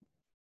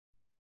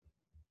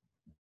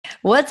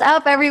What's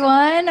up,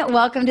 everyone?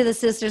 Welcome to the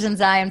Sisters in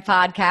Zion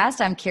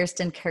podcast. I'm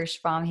Kirsten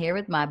Kirschbaum here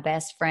with my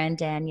best friend,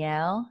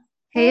 Danielle.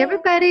 Hey,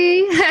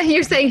 everybody.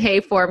 You're saying hey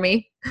for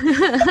me.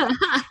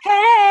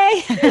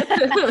 Hey!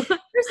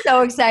 We're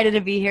so excited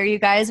to be here, you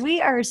guys. We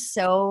are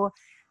so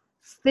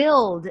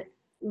filled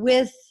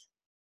with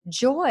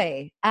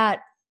joy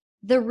at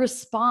the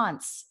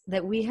response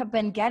that we have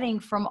been getting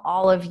from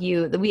all of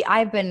you.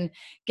 I've been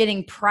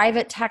getting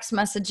private text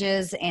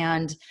messages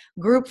and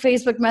group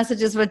Facebook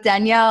messages with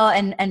Danielle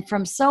and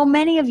from so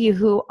many of you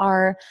who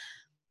are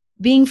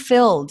being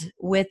filled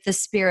with the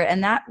Spirit.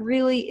 And that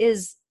really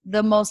is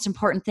the most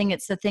important thing.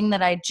 It's the thing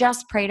that I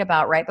just prayed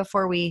about right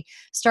before we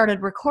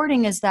started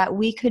recording, is that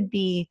we could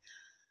be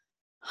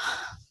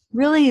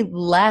really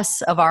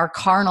less of our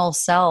carnal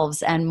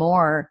selves and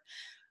more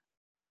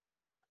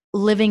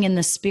living in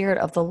the Spirit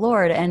of the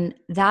Lord. And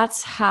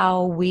that's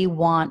how we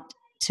want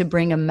to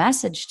bring a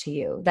message to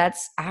you.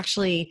 That's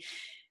actually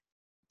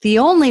the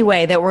only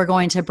way that we're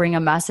going to bring a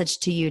message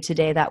to you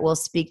today that will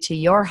speak to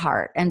your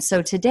heart. And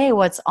so today,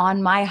 what's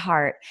on my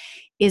heart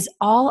is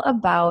all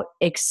about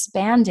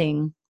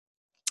expanding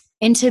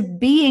into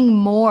being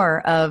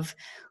more of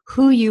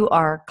who you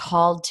are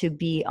called to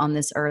be on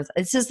this earth.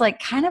 This is like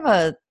kind of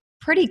a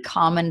pretty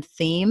common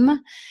theme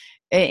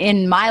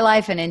in my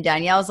life and in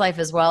Danielle's life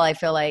as well. I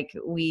feel like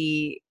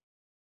we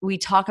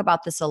talk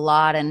about this a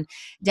lot. And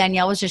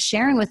Danielle was just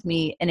sharing with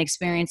me an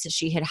experience that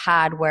she had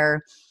had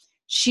where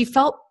she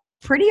felt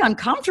pretty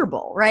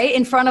uncomfortable, right,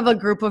 in front of a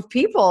group of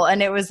people.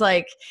 And it was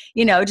like,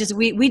 just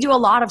we do a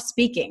lot of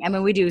speaking. I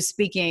mean, we do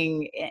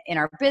speaking in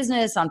our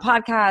business, on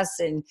podcasts,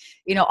 and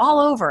all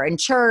over, in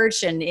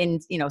church and in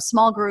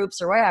small groups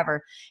or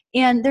whatever.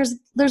 And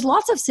there's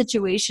lots of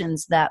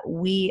situations that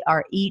we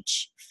are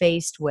each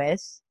faced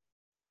with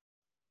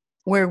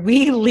where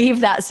we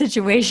leave that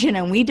situation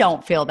and we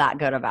don't feel that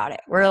good about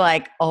it. We're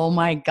like, oh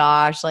my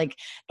gosh, like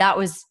that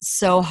was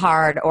so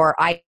hard, or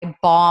I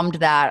bombed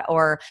that,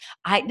 or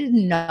I did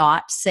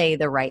not say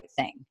the right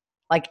thing,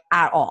 like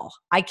at all.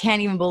 I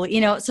can't even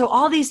believe, so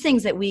all these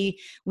things that we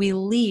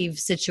leave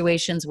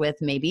situations with,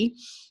 maybe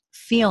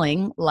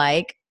feeling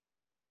like,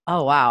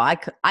 oh wow,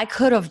 I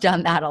could have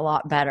done that a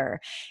lot better.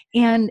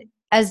 And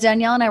as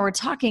Danielle and I were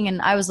talking,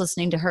 and I was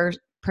listening to her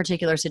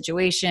particular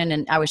situation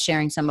and I was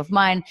sharing some of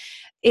mine,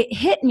 it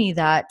hit me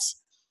that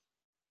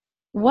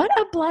what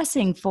a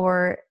blessing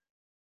for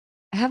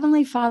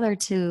Heavenly Father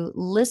to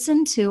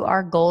listen to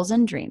our goals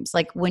and dreams.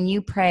 Like when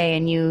you pray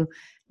and you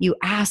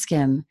ask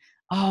Him,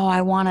 oh,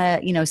 I want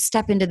to,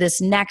 step into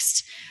this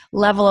next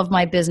level of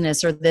my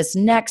business, or this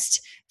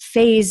next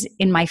phase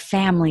in my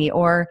family,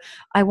 or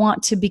I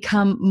want to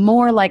become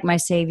more like my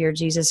Savior,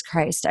 Jesus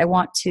Christ. I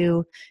want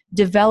to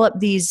develop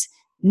these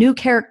new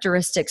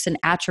characteristics and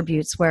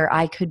attributes where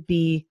I could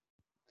be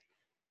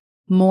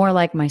more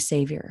like my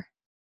Savior.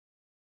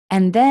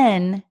 And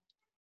then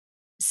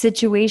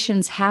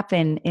situations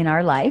happen in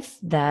our life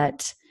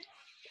that,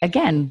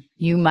 again,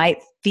 you might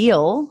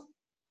feel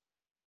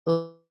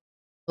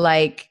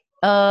like,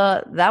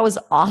 that was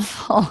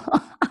awful.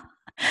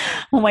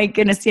 Oh my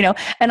goodness,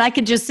 and I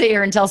could just sit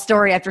here and tell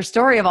story after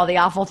story of all the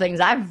awful things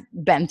I've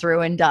been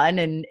through and done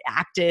and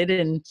acted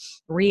and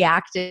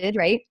reacted,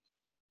 right?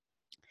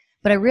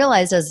 But I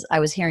realized as I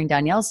was hearing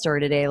Danielle's story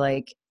today,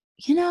 like,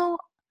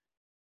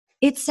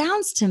 it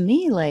sounds to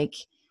me like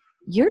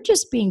you're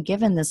just being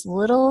given this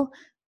little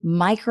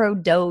micro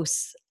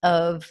dose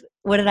of,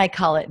 what did I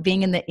call it?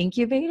 Being in the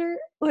incubator?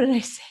 What did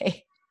I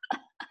say?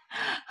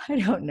 I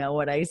don't know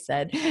what I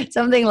said.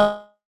 Something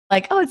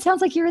like, oh, it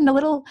sounds like you're in the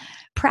little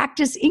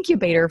practice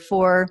incubator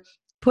for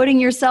putting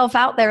yourself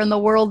out there in the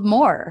world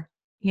more,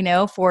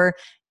 for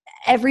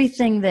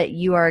everything that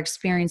you are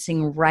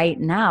experiencing right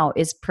now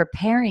is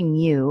preparing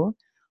you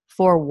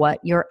for what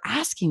you're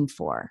asking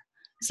for.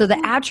 So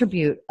the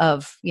attribute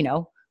of,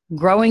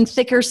 growing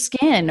thicker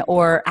skin,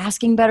 or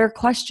asking better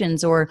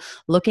questions, or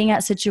looking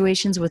at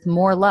situations with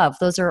more love,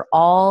 those are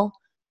all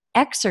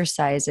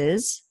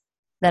exercises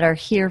that are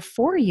here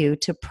for you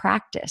to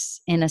practice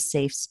in a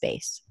safe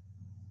space.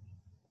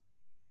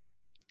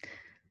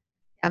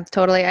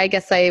 I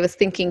guess I was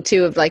thinking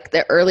too of like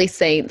the early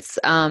saints,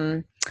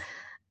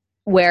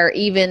 where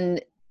even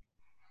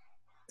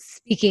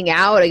speaking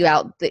out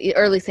about the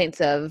early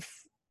saints of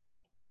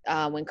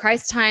when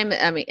Christ's time,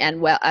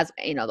 and well, as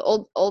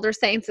the older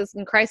saints is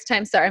in Christ's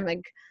time. Sorry, I'm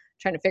like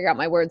trying to figure out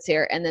my words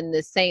here. And then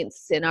the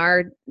saints in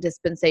our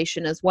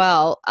dispensation as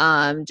well,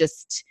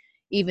 just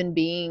even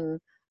being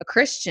a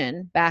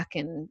Christian back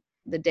in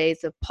the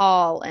days of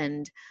Paul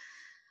and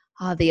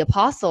the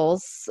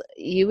apostles,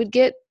 you would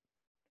get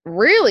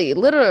really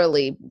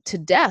literally to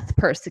death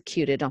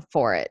persecuted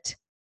for it.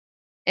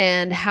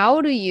 And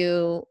how do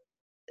you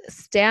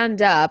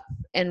stand up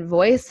and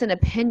voice an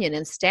opinion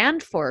and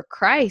stand for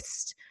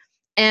Christ,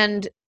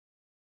 and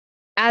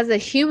as a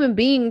human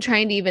being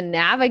trying to even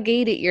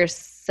navigate it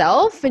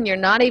yourself, and you're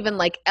not even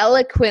like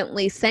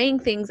eloquently saying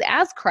things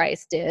as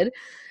Christ did,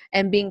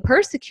 and being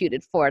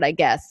persecuted for it, I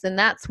guess. And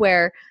that's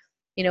where,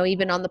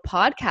 even on the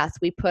podcast,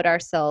 we put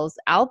ourselves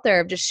out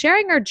there of just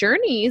sharing our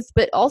journeys,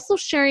 but also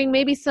sharing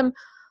maybe some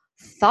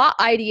thought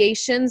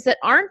ideations that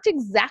aren't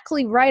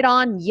exactly right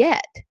on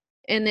yet.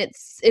 And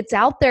it's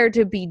out there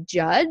to be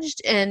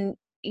judged. And,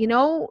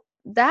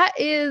 that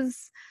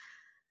is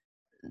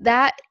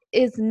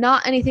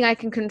not anything I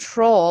can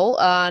control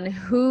on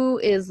who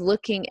is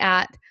looking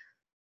at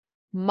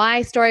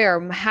my story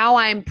or how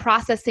I'm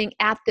processing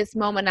at this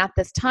moment, at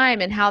this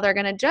time, and how they're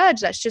going to judge.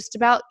 That's just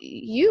about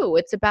you.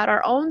 It's about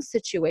our own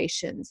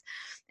situations.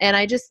 And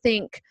I just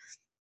think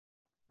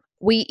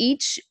we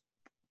each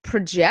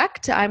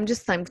project. I'm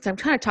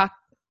kind of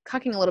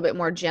talking a little bit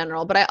more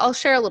general, but I'll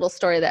share a little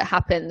story that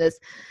happened.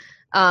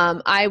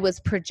 I was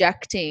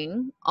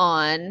projecting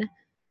on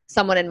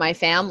someone in my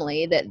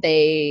family that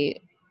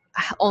they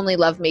only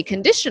love me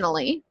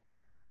conditionally,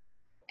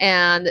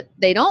 and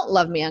they don't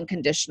love me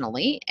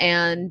unconditionally,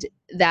 and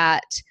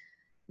that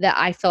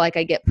I feel like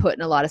I get put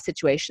in a lot of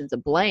situations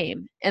of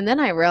blame. And then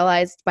I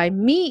realized, by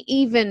me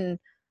even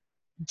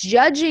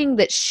judging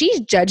that she's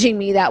judging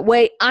me that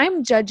way,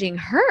 I'm judging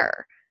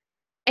her.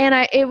 And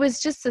it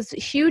was just this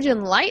huge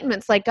enlightenment.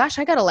 It's like, gosh,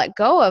 I got to let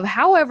go of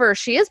however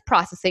she is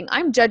processing.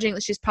 I'm judging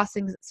that she's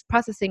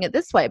processing it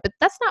this way, but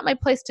that's not my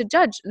place to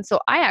judge. And so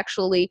I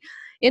actually,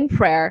 in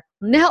prayer,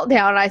 knelt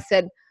down and I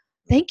said,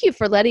 thank you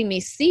for letting me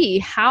see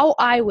how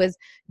I was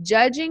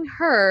judging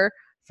her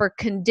for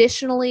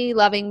conditionally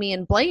loving me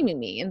and blaming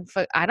me. And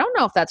I don't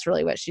know if that's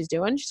really what she's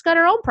doing. She's got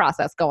her own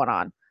process going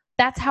on.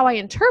 That's how I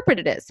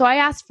interpreted it. So I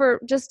asked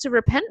for just to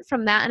repent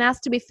from that and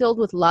asked to be filled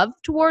with love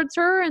towards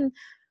her, and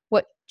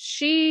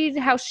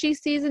how she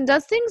sees and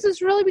does things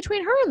is really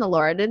between her and the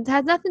Lord, and it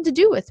has nothing to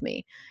do with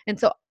me. And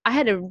so I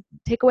had to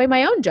take away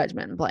my own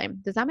judgment and blame.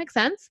 Does that make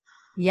sense?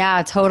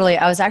 Yeah, totally.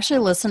 I was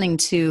actually listening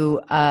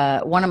to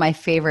one of my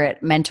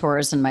favorite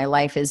mentors in my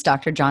life is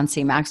Dr. John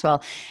C.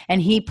 Maxwell.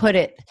 And he put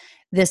it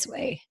this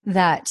way,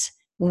 that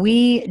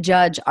we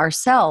judge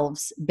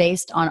ourselves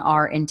based on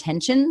our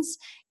intentions,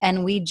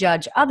 and we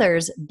judge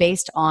others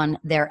based on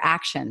their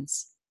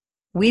actions.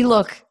 We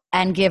look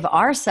and give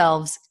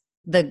ourselves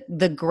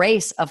the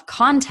grace of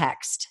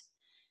context,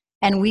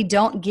 and we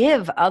don't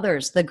give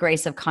others the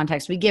grace of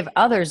context. We give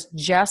others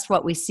just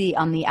what we see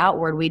on the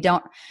outward. We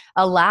don't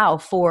allow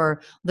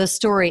for the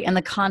story and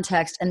the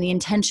context and the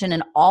intention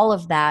and all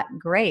of that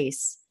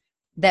grace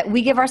that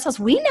we give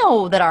ourselves. We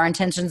know that our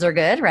intentions are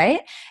good,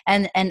 right?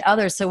 And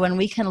others. So when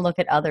we can look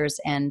at others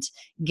and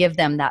give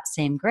them that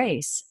same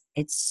grace,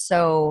 it's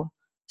so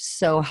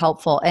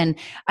helpful. And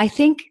I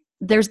think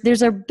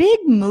there's a big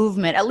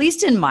movement, at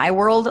least in my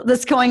world,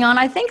 that's going on.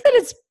 I think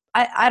that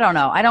I don't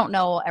know. I don't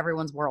know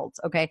everyone's worlds,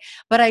 okay?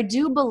 But I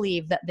do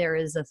believe that there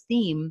is a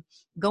theme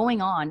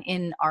going on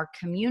in our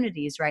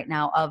communities right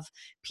now of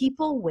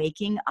people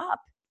waking up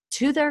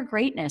to their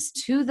greatness,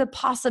 to the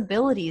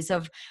possibilities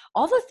of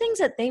all the things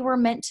that they were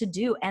meant to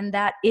do, and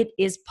that it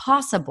is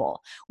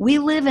possible. We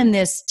live in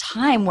this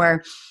time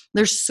where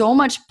there's so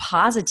much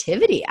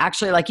positivity.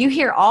 Actually, like you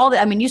hear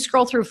you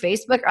scroll through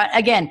Facebook,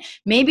 again,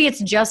 maybe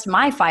it's just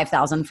my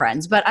 5,000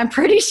 friends, but I'm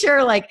pretty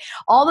sure like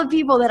all the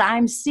people that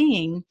I'm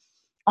seeing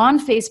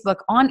on Facebook,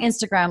 on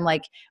Instagram,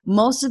 like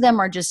most of them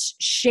are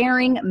just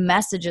sharing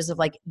messages of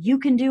like, you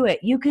can do it,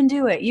 you can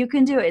do it, you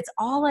can do it. It's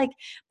all like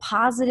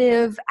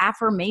positive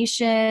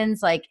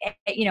affirmations, like,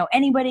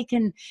 anybody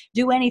can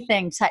do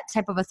anything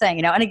type of a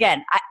thing, And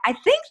again, I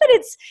think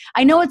that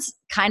I know it's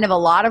kind of a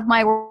lot of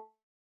my world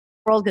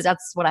because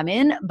that's what I'm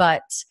in,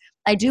 but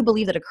I do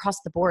believe that across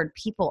the board,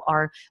 people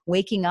are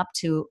waking up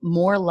to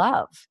more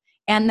love,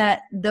 and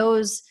that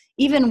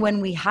even when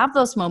we have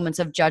those moments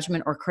of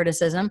judgment or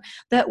criticism,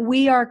 that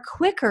we are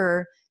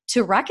quicker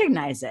to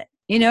recognize it.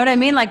 You know what I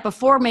mean? Like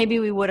before, maybe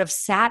we would have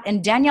sat,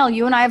 and Danielle,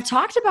 you and I have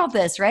talked about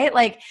this, right?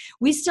 Like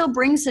we still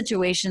bring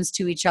situations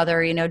to each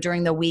other,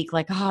 during the week,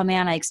 like, oh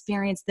man, I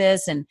experienced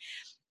this. And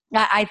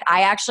I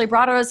actually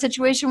brought a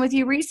situation with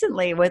you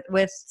recently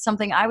with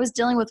something I was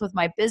dealing with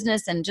my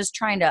business, and just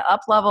trying to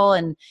up level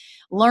and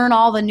learn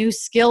all the new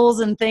skills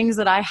and things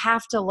that I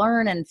have to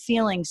learn, and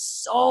feeling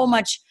so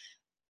much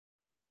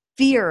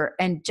fear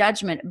and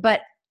judgment.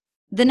 But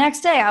the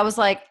next day I was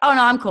like, oh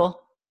no, I'm cool.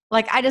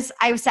 Like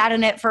I sat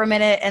in it for a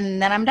minute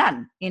and then I'm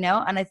done,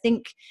 And I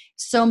think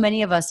so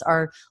many of us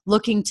are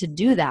looking to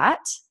do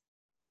that.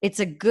 It's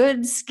a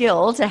good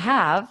skill to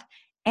have.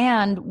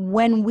 And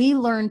when we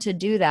learn to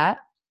do that,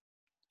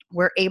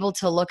 we're able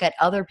to look at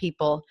other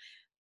people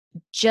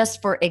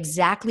just for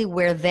exactly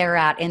where they're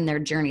at in their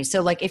journey.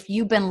 So like if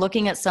you've been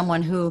looking at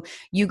someone who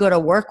you go to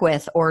work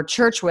with or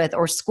church with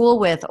or school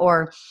with,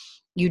 or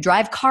you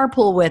drive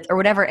carpool with or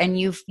whatever, and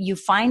you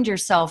find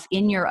yourself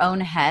in your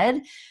own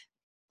head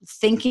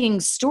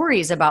thinking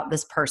stories about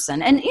this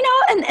person, and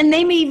and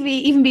they may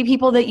even be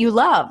people that you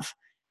love.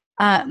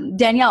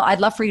 Danielle,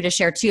 I'd love for you to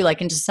share too,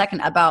 like in just a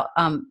second, about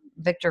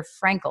Viktor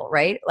Frankl,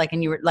 right? Like,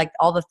 and you were like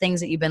all the things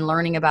that you've been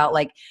learning about,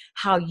 like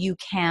how you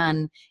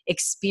can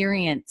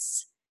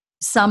experience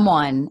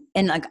someone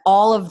in like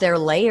all of their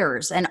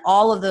layers and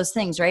all of those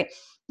things, right?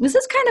 This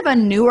is kind of a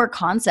newer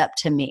concept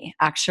to me,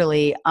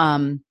 actually,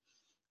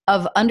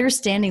 of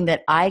understanding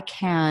that I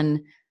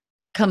can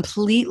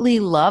completely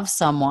love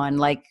someone,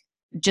 like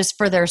just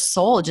for their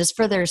soul, just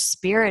for their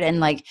spirit and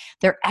like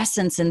their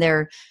essence and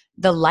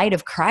the light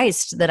of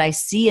Christ that I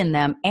see in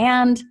them,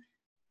 and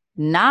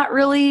not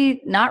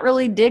really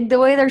dig the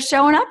way they're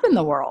showing up in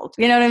the world.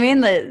 You know what I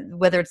mean?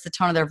 Whether it's the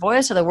tone of their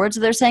voice or the words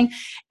that they're saying.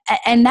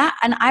 And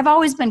I've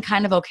always been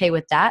kind of okay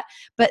with that.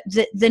 But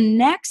the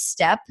next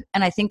step,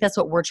 and I think that's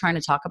what we're trying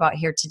to talk about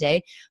here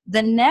today,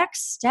 the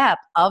next step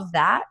of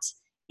that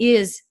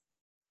is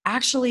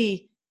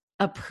actually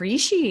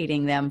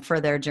appreciating them for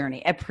their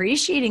journey,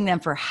 appreciating them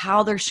for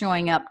how they're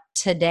showing up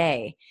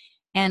today,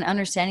 and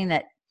understanding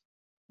that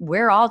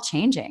we're all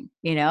changing.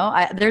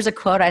 There's a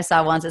quote I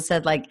saw once that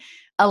said, like,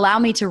 allow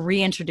me to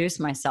reintroduce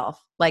myself.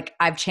 Like,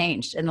 I've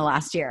changed in the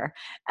last year,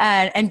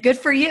 and good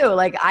for you.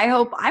 Like, I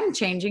hope I'm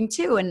changing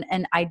too.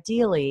 And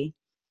ideally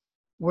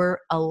we're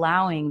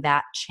allowing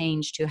that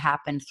change to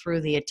happen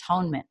through the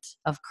atonement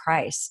of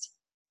Christ.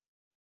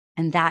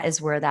 And that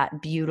is where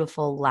that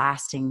beautiful,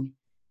 lasting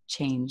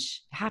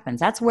change happens.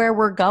 That's where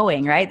we're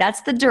going, right?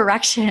 That's the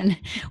direction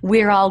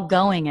we're all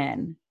going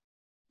in.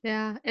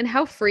 Yeah. And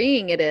how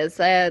freeing it is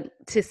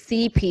to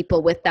see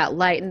people with that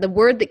light. And the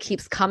word that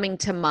keeps coming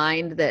to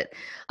mind that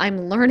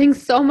I'm learning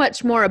so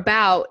much more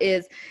about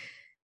is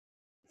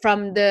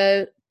from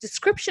the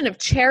description of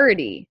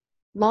charity,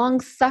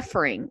 long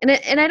suffering.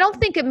 And I don't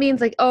think it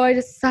means like, oh, I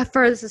just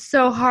suffer, this is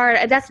so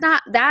hard. That's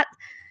not that.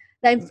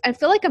 I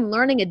feel like I'm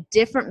learning a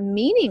different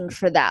meaning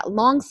for that.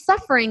 Long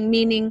suffering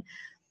meaning,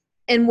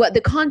 in what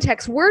the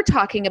context we're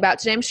talking about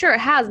today, I'm sure it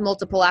has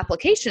multiple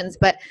applications,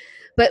 but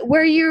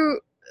where you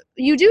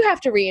do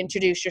have to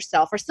reintroduce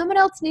yourself, or someone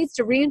else needs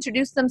to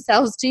reintroduce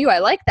themselves to you. I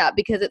like that,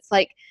 because it's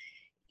like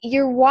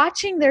you're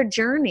watching their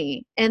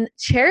journey, and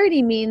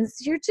charity means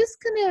you're just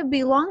going to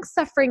be long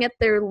suffering at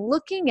they're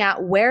looking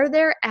at where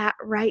they're at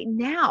right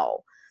now.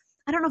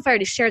 I don't know if I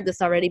already shared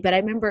this already, but I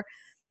remember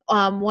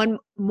one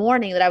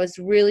morning that I was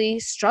really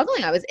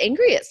struggling. I was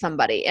angry at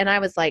somebody, and I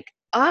was like,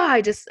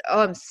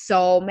 I'm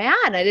so mad.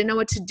 I didn't know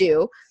what to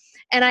do.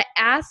 And I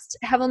asked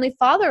Heavenly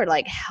Father,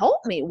 like,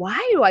 help me. Why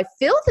do I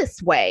feel this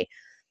way?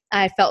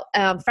 I felt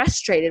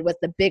frustrated was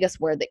the biggest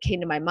word that came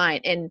to my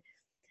mind.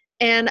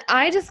 And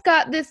I just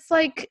got this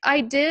like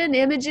idea and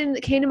image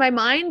that came to my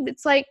mind.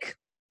 It's like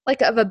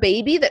of a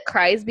baby that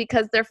cries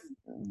because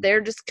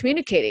they're just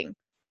communicating.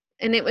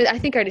 And I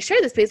think I already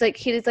shared this, but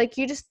he's like,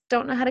 you just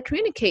don't know how to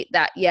communicate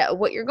that yet,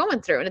 what you're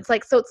going through. And it's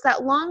like, so it's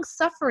that long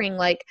suffering,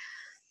 like,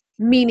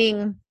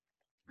 meaning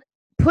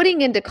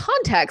putting into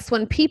context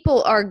when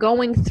people are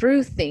going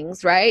through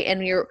things, right?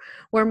 And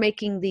we're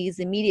making these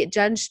immediate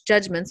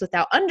judgments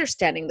without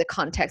understanding the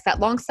context.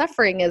 That long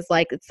suffering is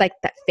like, it's like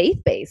that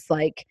faith-based,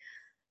 like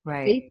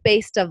right,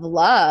 faith-based of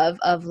love,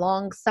 of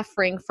long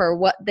suffering for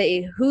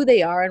who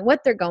they are and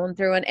what they're going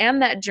through,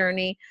 and that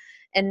journey,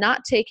 and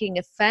not taking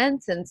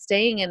offense and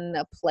staying in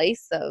a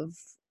place of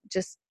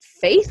just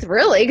faith,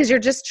 really, because you're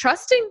just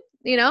trusting,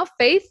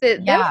 faith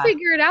that they'll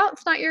figure it out.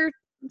 It's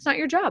not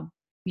your job.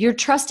 You're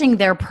trusting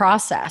their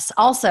process.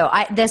 Also,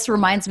 this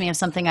reminds me of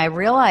something I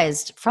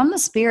realized from the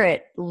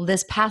Spirit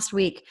this past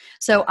week.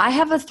 So I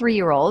have a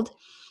 3-year-old,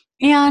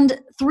 and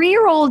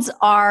 3-year-olds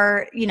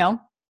are,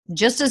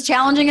 just as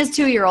challenging as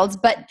 2-year-olds,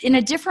 but in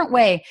a different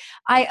way.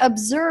 I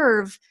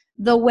observe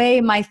the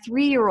way my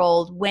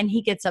 3-year-old, when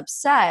he gets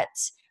upset,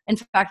 in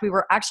fact, we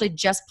were actually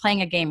just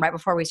playing a game right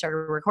before we started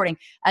recording.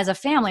 As a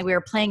family, we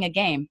were playing a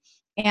game,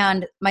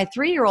 and my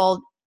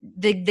 3-year-old,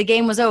 the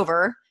game was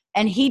over,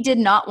 and he did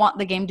not want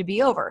the game to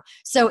be over.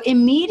 So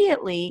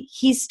immediately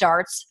he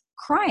starts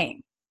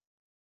crying.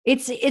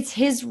 It's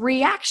his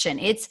reaction.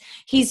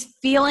 He's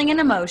feeling an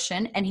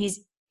emotion, and he's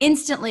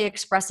instantly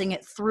expressing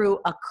it through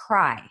a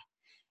cry.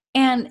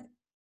 And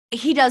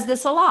he does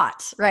this a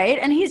lot, right?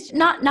 And he's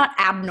not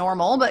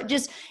abnormal, but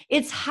just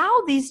it's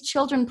how these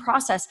children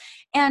process.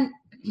 And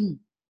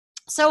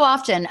so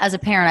often as a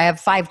parent, I have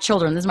 5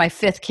 children. This is my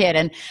 5th kid.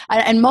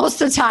 And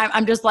most of the time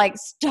I'm just like,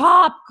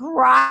 stop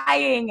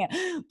crying.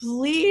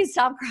 Please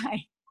stop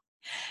crying.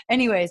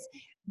 Anyways,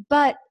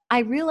 but I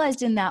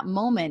realized in that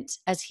moment,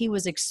 as he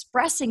was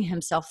expressing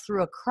himself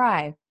through a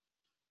cry,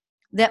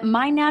 that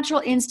my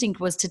natural instinct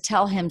was to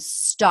tell him,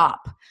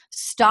 stop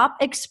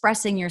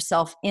expressing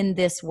yourself in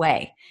this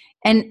way.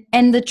 And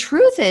the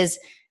truth is,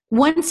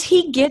 once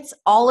he gets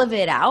all of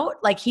it out,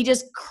 like he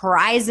just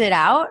cries it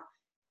out,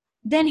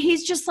 then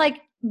he's just like,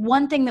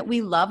 one thing that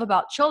we love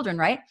about children,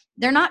 right?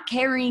 They're not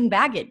carrying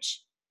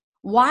baggage.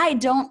 Why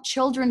don't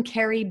children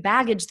carry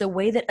baggage the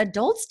way that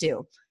adults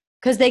do?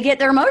 Because they get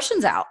their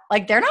emotions out.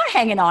 Like, they're not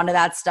hanging on to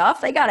that stuff.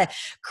 They got to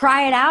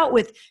cry it out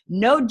with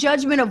no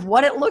judgment of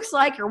what it looks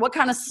like or what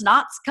kind of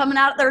snot's coming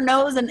out of their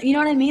nose. And you know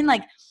what I mean?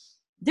 Like,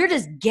 they're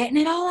just getting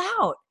it all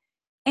out.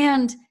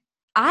 And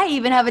I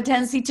even have a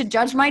tendency to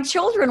judge my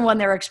children when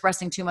they're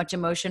expressing too much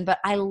emotion. But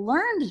I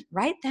learned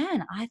right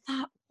then, I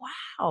thought,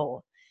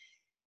 wow,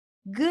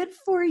 good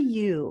for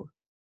you,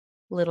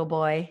 little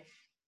boy,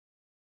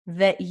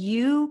 that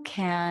you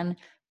can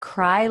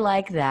cry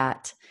like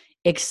that,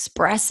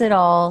 express it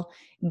all,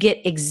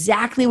 get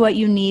exactly what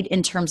you need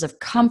in terms of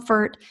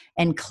comfort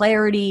and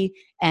clarity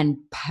and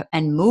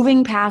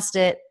moving past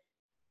it.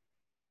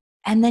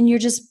 and then you're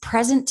just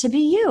present to be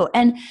you.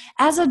 And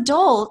as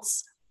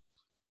adults,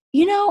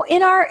 in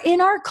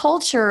our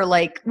culture,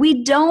 like,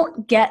 we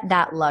don't get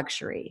that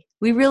luxury.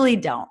 We really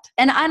don't.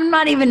 And I'm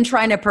not even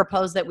trying to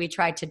propose that we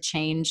try to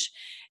change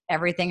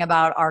everything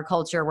about our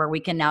culture where we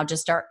can now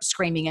just start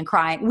screaming and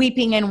crying,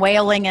 weeping and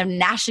wailing and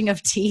gnashing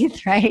of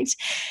teeth, right?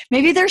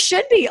 Maybe there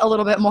should be a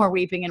little bit more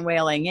weeping and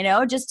wailing,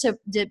 just to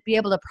be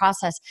able to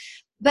process.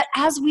 But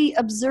as we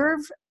observe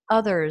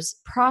others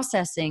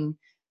processing,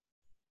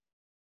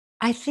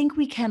 I think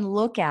we can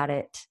look at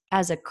it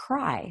as a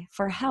cry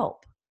for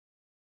help.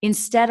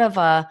 Instead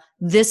of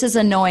this is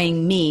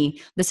annoying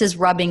me, this is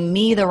rubbing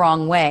me the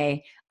wrong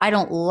way, I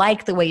don't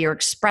like the way you're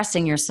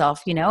expressing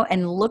yourself,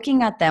 and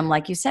looking at them,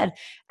 like you said,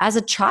 as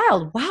a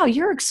child, wow,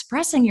 you're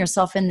expressing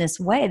yourself in this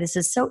way. This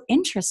is so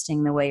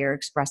interesting, the way you're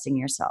expressing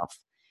yourself.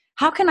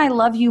 How can I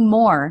love you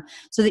more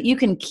so that you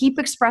can keep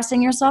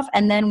expressing yourself,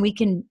 and then we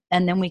can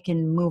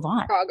move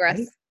on. Progress.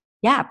 Right?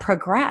 Yeah,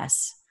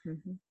 progress.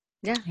 Mm-hmm.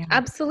 Yeah,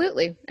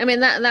 absolutely. I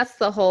mean, that's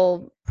the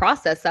whole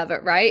process of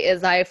it, right?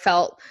 Is I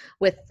felt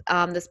with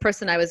this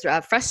person I was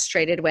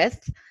frustrated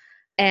with,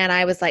 and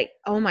I was like,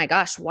 oh my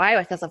gosh, why do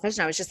I feel so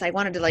frustrated? I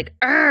wanted to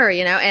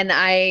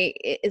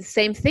and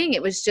same thing.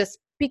 It was just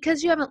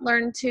because you haven't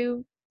learned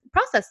to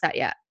process that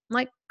yet. I'm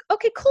like,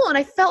 okay, cool. And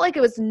I felt like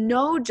it was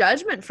no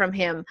judgment from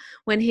him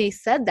when he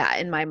said that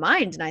in my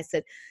mind. And I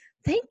said,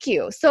 thank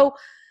you. So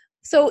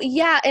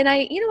yeah, and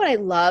what I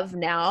love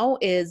now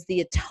is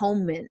the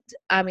atonement.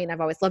 I mean, I've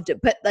always loved it,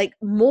 but like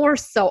more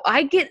so,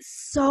 I get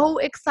so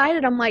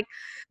excited. I'm like,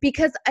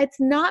 because it's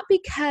not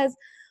because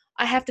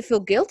I have to feel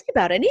guilty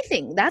about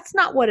anything. That's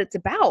not what it's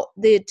about.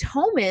 The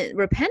atonement,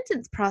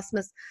 repentance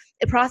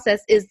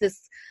process is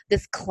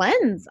this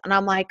cleanse. And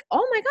I'm like,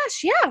 oh my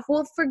gosh, yeah,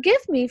 well, forgive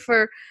me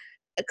for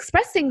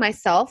expressing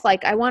myself.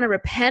 Like, I want to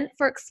repent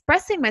for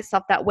expressing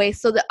myself that way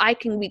so that I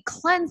can be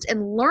cleansed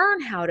and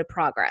learn how to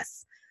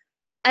progress.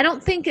 I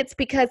don't think it's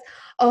because,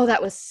 oh,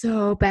 that was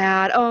so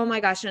bad. Oh my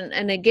gosh.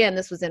 And again,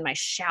 this was in my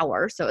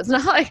shower. So it's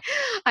not like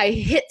I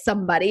hit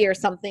somebody or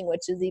something,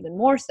 which is even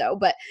more so.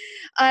 But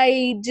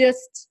I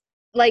just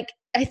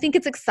I think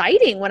it's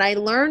exciting when I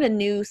learn a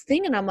new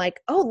thing and I'm like,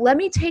 oh, let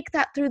me take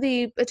that through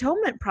the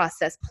atonement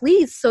process,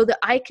 please, so that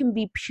I can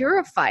be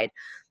purified.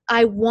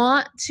 I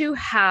want to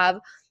have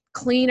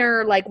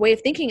cleaner way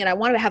of thinking, and I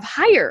want to have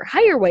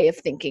higher way of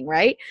thinking,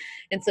 right?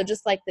 And so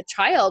just like the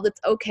child,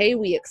 it's okay,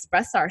 we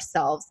express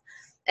ourselves.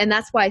 And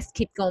that's why I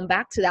keep going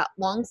back to that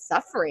long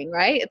suffering,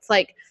 right? It's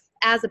like,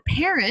 as a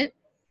parent,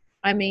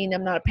 I mean,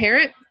 I'm not a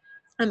parent,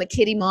 I'm a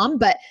kiddie mom,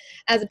 but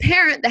as a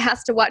parent that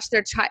has to watch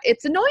their child,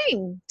 it's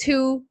annoying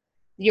to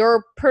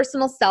your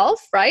personal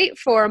self, right?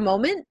 For a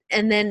moment.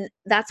 And then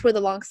that's where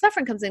the long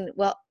suffering comes in.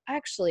 Well,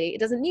 actually, it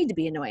doesn't need to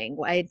be annoying.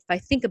 If I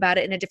think about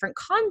it in a different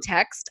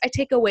context, I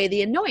take away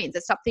the annoyance. I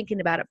stop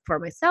thinking about it for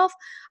myself.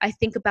 I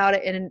think about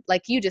it in,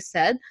 like you just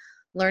said,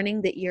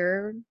 learning that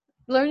you're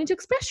learning to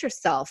express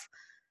yourself.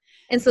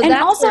 And so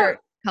that's also where it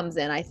comes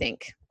in, I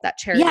think, that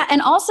charity. Yeah.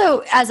 And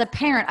also, as a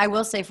parent, I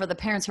will say, for the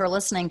parents who are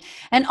listening,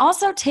 and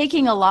also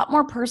taking a lot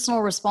more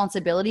personal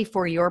responsibility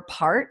for your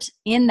part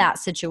in that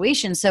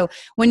situation. So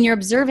when you're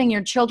observing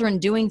your children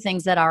doing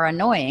things that are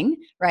annoying,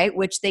 right,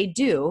 which they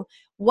do,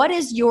 what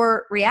is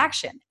your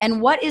reaction? And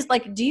what is,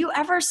 do you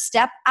ever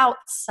step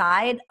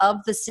outside of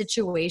the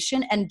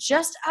situation and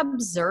just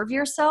observe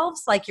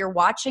yourselves like you're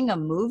watching a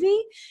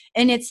movie?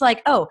 And it's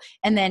like, oh,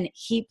 and then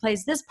he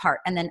plays this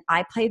part, and then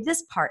I play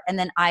this part, and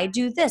then I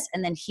do this,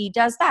 and then he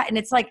does that. And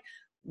it's like,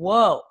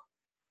 whoa,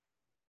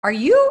 are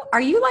you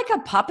like a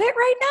puppet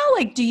right now?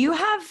 Like, do you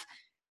have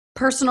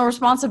personal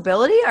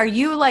responsibility? Are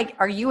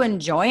you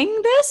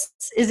enjoying this?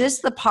 Is this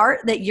the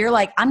part that you're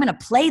like, I'm going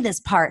to play this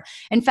part?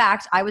 In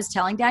fact, I was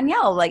telling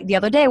Danielle the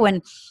other day,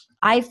 when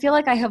I feel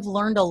like I have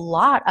learned a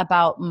lot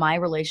about my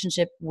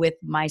relationship with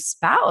my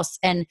spouse,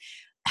 and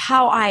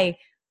how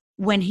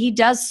when he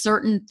does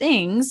certain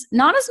things,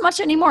 not as much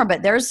anymore,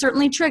 but there's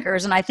certainly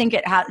triggers. And I think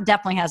it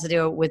definitely has to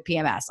do with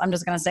PMS. I'm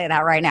just going to say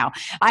that right now.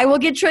 I will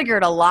get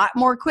triggered a lot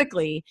more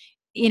quickly,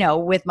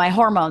 with my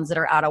hormones that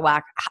are out of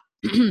whack.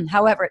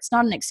 However, it's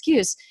not an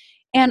excuse.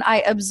 And I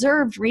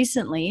observed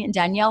recently, and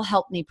Danielle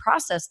helped me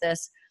process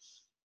this,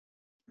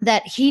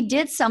 that he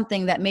did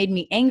something that made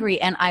me angry,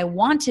 and I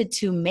wanted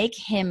to make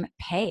him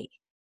pay.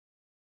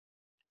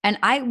 And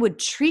I would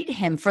treat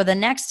him for the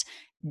next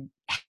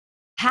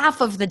half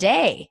of the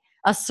day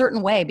a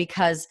certain way,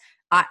 because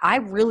I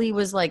really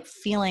was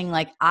feeling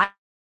like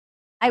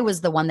I was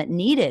the one that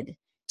needed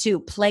to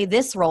play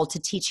this role to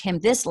teach him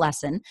this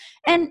lesson.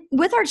 And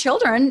with our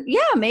children,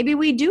 yeah, maybe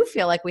we do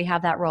feel like we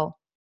have that role.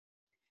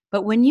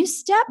 But when you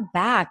step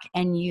back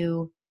and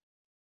you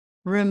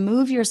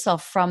remove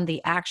yourself from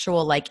the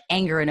actual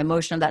anger and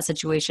emotion of that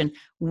situation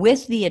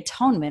with the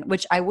atonement,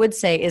 which I would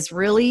say is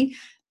really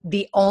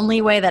the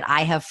only way that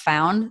I have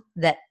found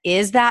that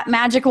is that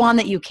magic wand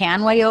that you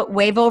can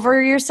wave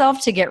over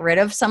yourself to get rid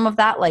of some of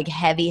that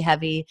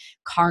heavy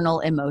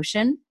carnal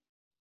emotion.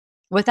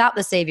 Without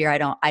the Savior,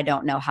 I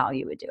don't know how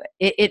you would do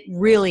it. It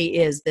really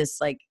is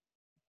this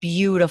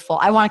beautiful.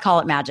 I want to call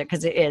it magic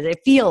because it is. It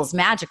feels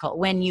magical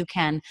when you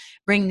can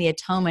bring the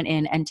atonement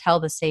in and tell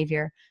the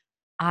Savior,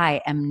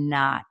 I am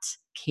not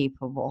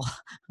capable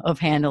of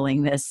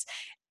handling this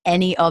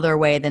any other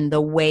way than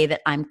the way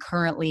that I'm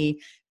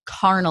currently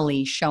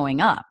carnally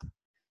showing up.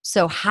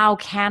 So how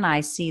can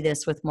I see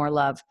this with more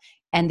love?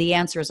 And the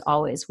answer is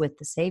always with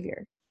the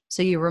Savior.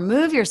 So you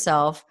remove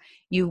yourself,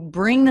 you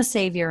bring the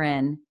Savior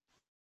in,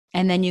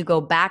 and then you go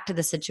back to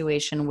the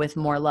situation with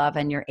more love,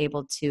 and you're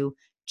able to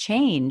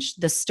change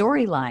the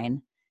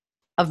storyline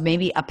of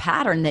maybe a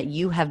pattern that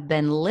you have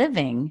been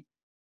living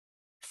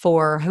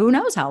for who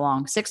knows how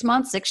long, 6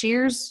 months, 6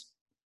 years,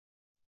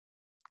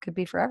 could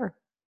be forever.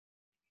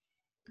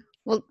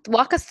 Well,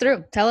 walk us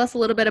through. Tell us a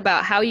little bit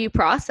about how you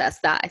process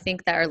that. I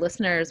think that our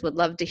listeners would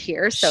love to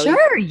hear. So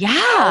sure,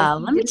 yeah.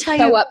 Let me tell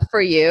you. Show up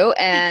for you,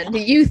 and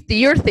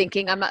you're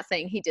thinking. I'm not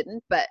saying he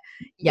didn't, but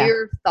Yeah.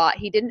 your thought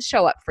he didn't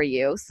show up for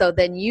you. So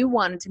then you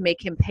wanted to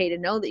make him pay to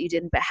know that you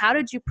didn't. But how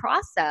did you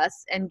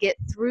process and get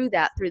through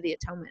that through the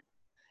atonement?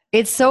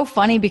 It's so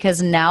funny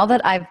because now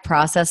that I've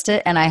processed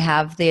it and I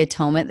have the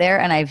atonement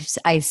there, and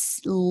I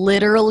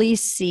literally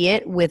see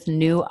it with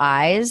new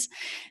eyes.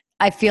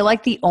 I feel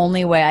like the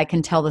only way I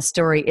can tell the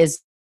story is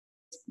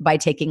by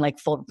taking like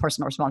full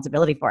personal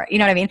responsibility for it. You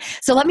know what I mean?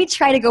 So let me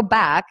try to go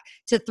back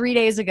to 3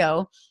 days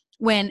ago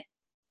when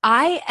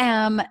I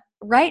am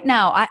right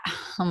now.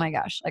 Oh my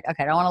gosh. Like,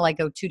 okay, I don't want to like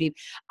go too deep.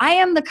 I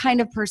am the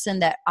kind of person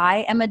that I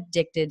am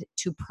addicted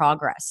to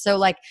progress. So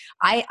like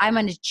I'm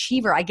an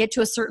achiever. I get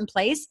to a certain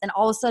place and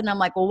all of a sudden I'm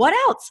like, well, what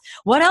else?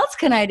 What else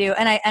can I do?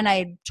 And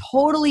I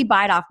totally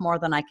bite off more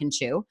than I can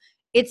chew.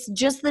 It's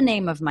just the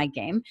name of my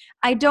game.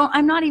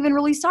 I'm not even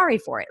really sorry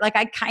for it. Like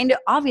I kind of,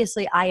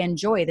 obviously I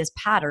enjoy this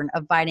pattern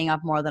of biting off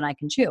more than I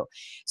can chew.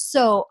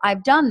 So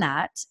I've done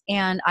that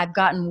and I've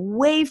gotten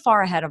way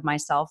far ahead of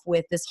myself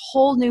with this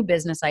whole new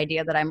business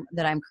idea that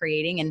I'm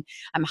creating, and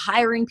I'm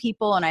hiring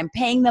people and I'm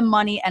paying them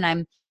money and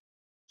I'm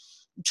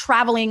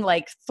traveling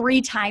like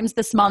 3 times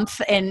this month.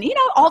 And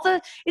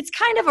it's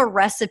kind of a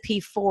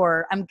recipe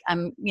for,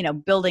 I'm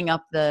building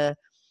up the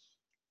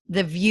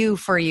view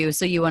for you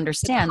so you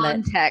understand the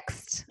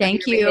context. That.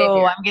 Thank you.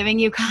 Behavior. I'm giving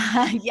you,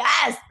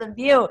 yes, the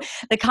view.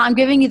 I'm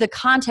giving you the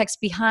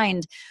context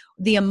behind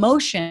the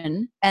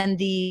emotion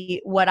and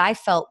what I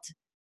felt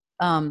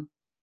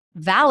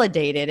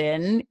validated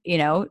in,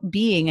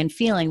 being and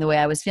feeling the way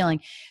I was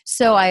feeling.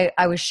 So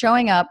I was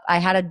showing up. I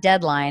had a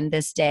deadline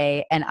this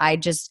day and I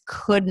just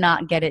could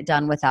not get it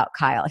done without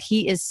Kyle.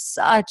 He is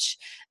such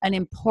an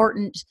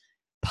important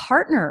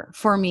partner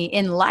for me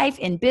in life,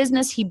 in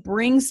business. He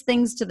brings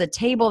things to the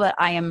table that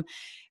I am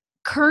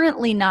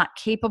currently not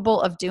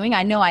capable of doing.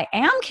 I know I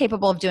am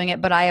capable of doing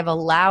it, but I have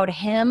allowed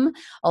him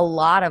a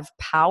lot of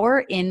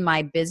power in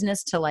my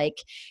business to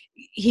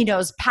he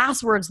knows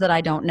passwords that I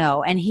don't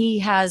know, and he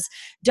has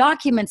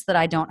documents that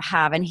I don't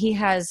have, and he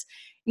has,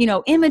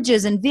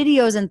 images and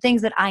videos and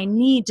things that I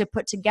need to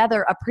put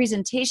together a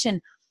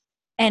presentation.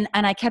 And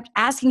I kept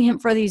asking him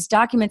for these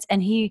documents,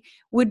 and he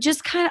would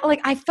just kind of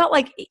I felt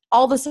like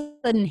all of a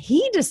sudden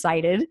he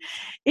decided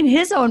in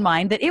his own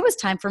mind that it was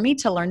time for me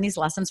to learn these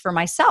lessons for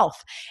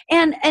myself.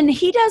 And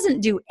he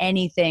doesn't do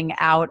anything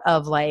out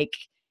of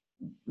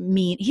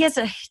mean.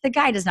 The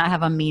guy does not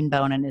have a mean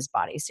bone in his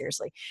body,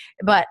 seriously.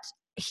 But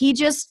he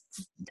just,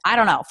 I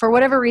don't know, for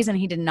whatever reason,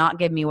 he did not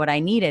give me what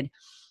I needed.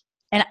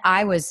 And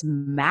I was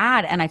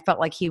mad, and I felt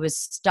like he was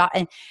stuck.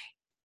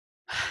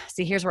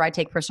 See, here's where I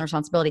take personal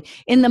responsibility.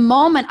 In the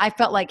moment, I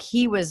felt like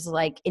he was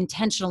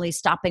intentionally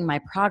stopping my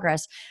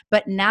progress.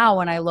 But now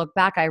when I look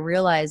back, I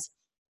realize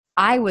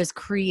I was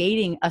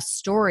creating a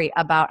story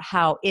about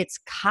how it's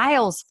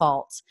Kyle's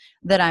fault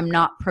that I'm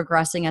not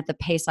progressing at the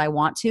pace I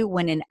want to,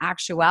 when in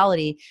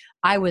actuality,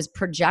 I was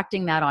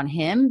projecting that on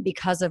him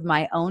because of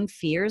my own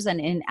fears and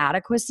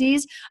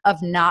inadequacies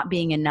of not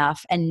being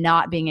enough and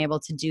not being able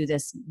to do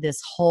this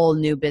whole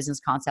new business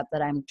concept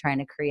that I'm trying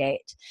to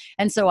create.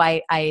 And so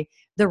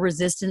the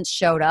resistance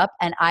showed up,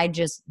 and I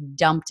just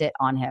dumped it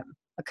on him.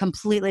 I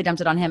completely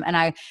dumped it on him.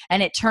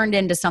 And it turned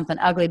into something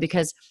ugly,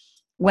 because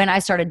when I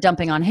started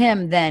dumping on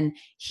him, then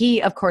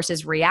he, of course,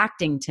 is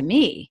reacting to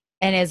me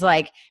and is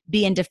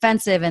being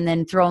defensive and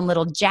then throwing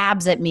little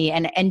jabs at me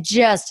and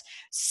just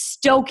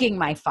stoking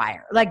my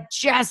fire,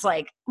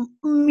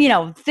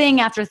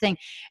 thing after thing.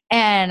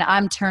 And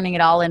I'm turning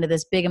it all into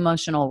this big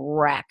emotional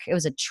wreck. It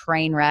was a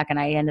train wreck. And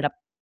I ended up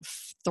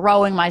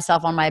throwing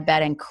myself on my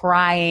bed and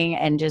crying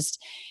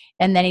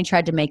and then he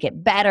tried to make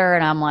it better.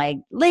 And I'm like,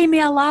 leave me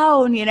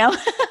alone,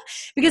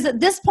 because at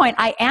this point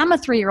I am a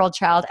 3-year-old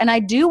child and I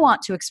do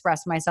want to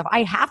express myself.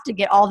 I have to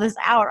get all this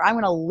out or I'm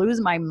going to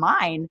lose my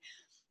mind.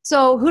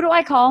 So who do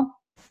I call?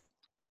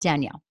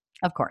 Danielle,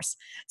 of course.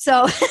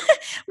 So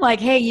I'm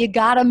hey, you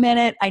got a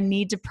minute? I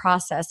need to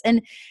process.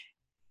 And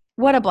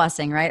what a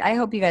blessing, right? I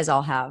hope you guys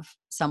all have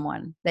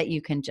someone that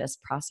you can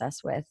just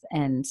process with.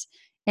 And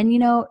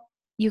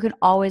you can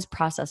always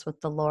process with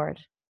the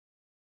Lord,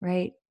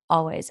 right?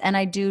 Always. And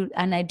I do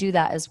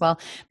that as well.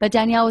 But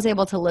Danielle was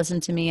able to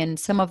listen to me, and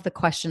some of the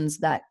questions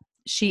that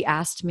she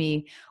asked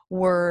me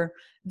were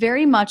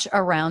very much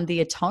around the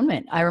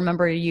atonement. I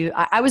remember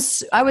I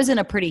was in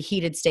a pretty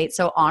heated state.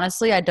 So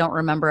honestly, I don't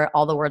remember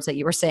all the words that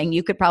you were saying.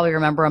 You could probably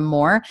remember them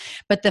more.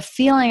 But the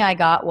feeling I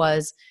got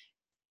was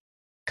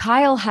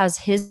Kyle has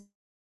his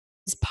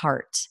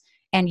part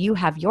and you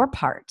have your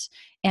part.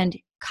 And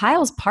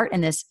Kyle's part in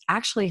this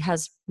actually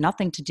has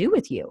nothing to do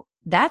with you.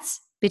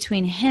 That's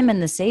between him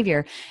and the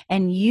Savior.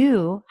 And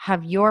you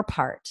have your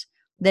part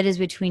that is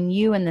between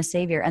you and the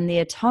Savior. And the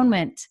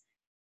atonement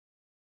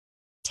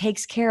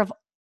takes care of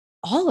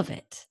all of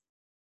it.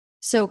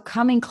 So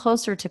coming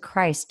closer to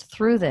Christ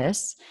through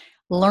this,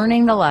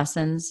 learning the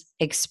lessons,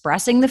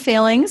 expressing the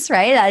feelings,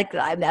 right?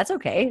 That's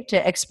okay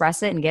to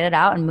express it and get it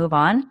out and move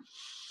on.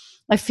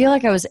 I feel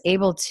like I was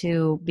able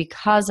to,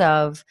 because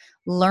of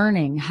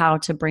learning how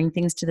to bring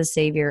things to the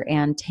Savior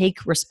and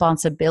take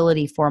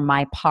responsibility for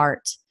my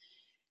part.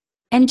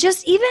 And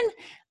just even,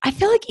 I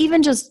feel like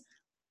even just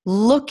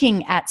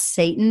looking at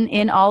Satan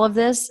in all of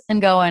this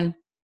and going,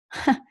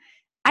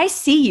 I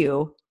see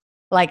you.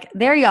 Like,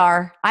 there you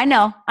are. I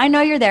know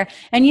you're there.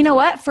 And you know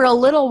what? For a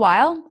little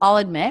while, I'll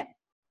admit,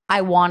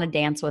 I want to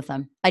dance with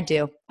him. I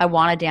do. I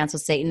want to dance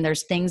with Satan.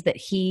 There's things that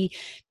he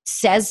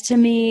says to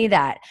me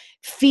that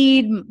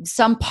feed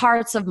some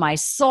parts of my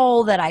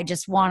soul that I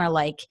just want to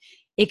like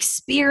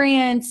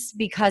experience,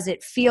 because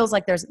it feels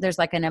like there's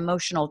like an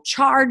emotional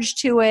charge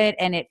to it,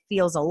 and it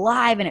feels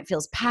alive and it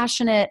feels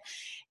passionate.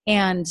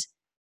 And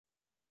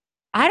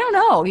I don't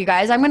know, you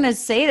guys, I'm going to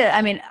say that,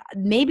 I mean,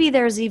 maybe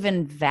there's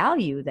even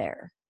value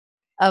there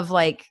of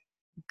like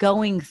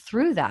going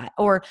through that,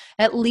 or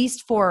at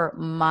least for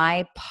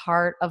my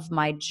part of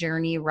my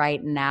journey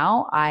right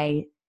now,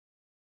 I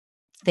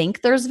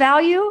think there's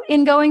value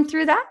in going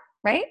through that,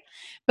 right?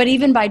 But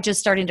even by just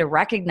starting to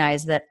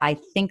recognize that I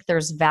think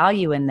there's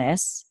value in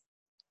this,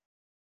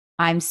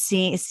 I'm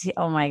seeing,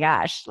 oh my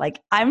gosh, like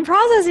I'm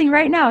processing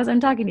right now as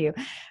I'm talking to you.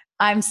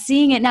 I'm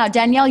seeing it now.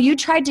 Danielle, you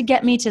tried to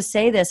get me to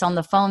say this on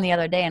the phone the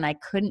other day and I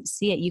couldn't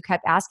see it. You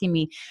kept asking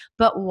me,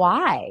 but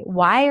why?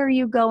 Why are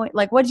you going,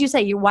 like, what did you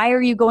say? Why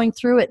are you going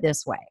through it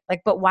this way?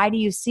 Like, but why do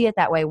you see it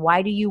that way?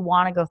 Why do you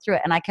want to go through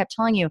it? And I kept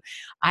telling you,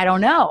 I don't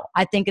know.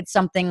 I think it's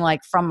something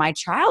like from my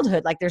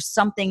childhood. Like there's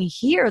something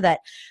here that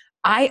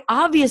I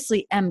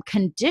obviously am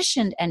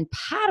conditioned and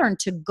patterned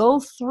to go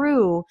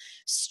through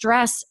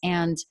stress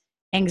and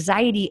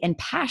anxiety and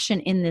passion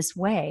in this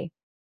way,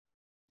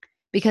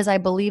 because I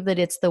believe that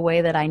it's the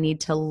way that I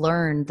need to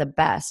learn the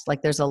best.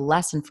 Like there's a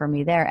lesson for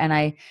me there. And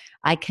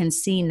I can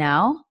see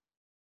now,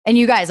 and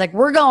you guys, like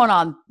we're going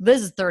on,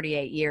 this is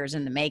 38 years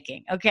in the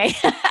making. Okay.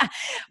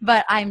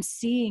 But I'm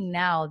seeing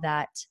now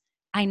that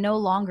I no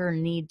longer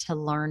need to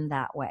learn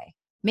that way.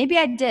 Maybe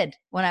I did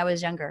when I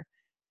was younger,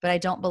 but I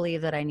don't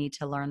believe that I need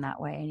to learn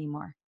that way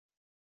anymore.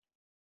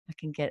 I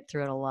can get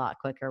through it a lot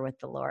quicker with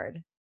the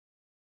Lord.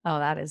 Oh,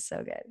 that is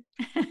so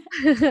good.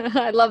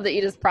 I love that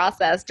you just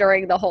processed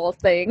during the whole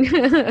thing,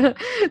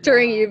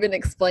 during you even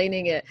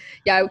explaining it.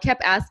 Yeah, I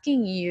kept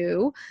asking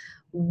you,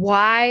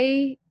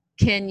 why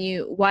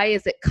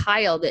is it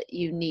Kyle that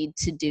you need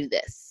to do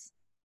this?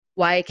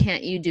 Why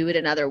can't you do it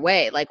another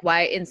way? Like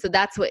why? And so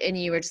that's what,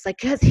 and you were just like,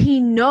 because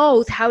he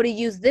knows how to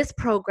use this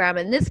program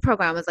and this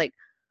program. I was like,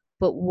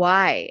 but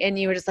why? And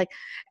you were just like,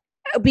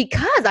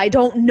 because I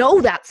don't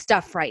know that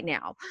stuff right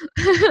now.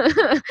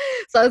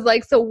 So I was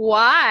like, so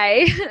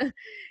why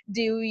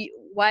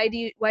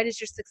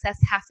does your success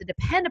have to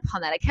depend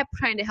upon that? I kept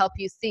trying to help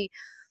you see,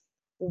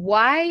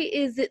 why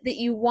is it that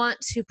you want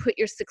to put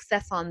your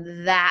success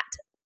on that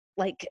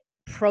like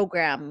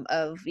program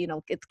of,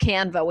 it's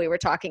Canva we were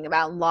talking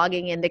about, and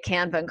logging into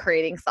Canva and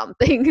creating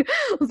something.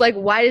 I was like,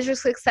 why does your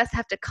success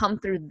have to come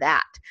through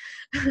that?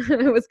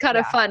 It was kind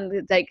of fun.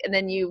 It's like, and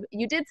then you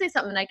did say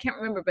something, I can't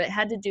remember, but it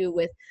had to do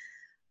with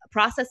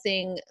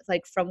processing,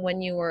 like from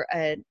when you were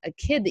a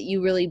kid, that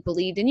you really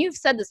believed, and you've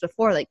said this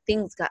before, like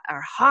things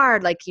are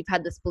hard, like you've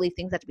had this belief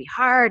things have to be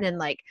hard and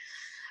like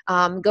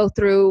go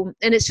through,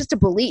 and it's just a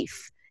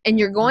belief, and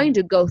you're going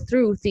to go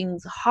through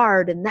things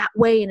hard in that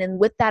way and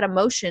with that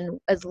emotion,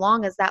 as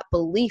long as that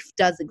belief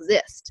does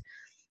exist.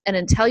 And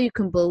until you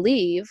can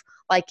believe,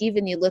 like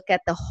even you look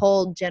at the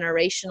whole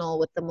generational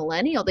with the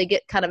millennial, they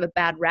get kind of a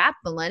bad rap,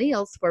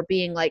 millennials, for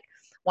being like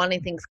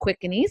wanting things quick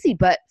and easy.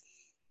 But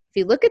if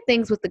you look at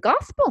things with the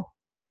gospel,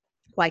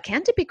 why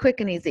can't it be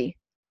quick and easy?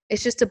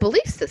 It's just a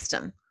belief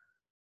system.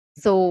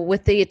 So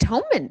with the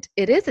atonement,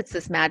 it's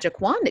this magic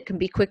wand. It can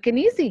be quick and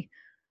easy.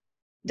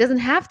 It doesn't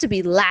have to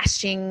be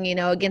lashing,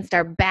 against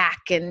our back,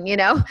 and, it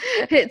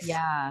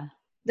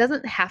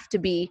doesn't have to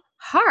be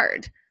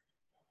hard.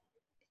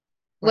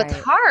 Right. What's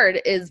hard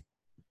is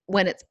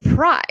when it's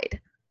pride.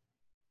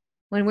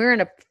 When we're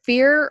in a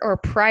fear or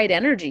pride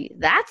energy,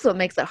 that's what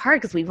makes it hard,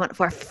 because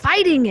we're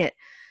fighting it.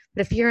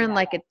 But if you're in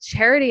like a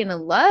charity and a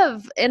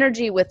love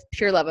energy with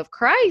pure love of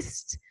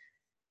Christ,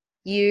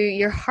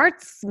 your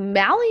heart's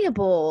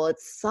malleable,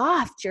 it's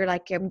soft, you're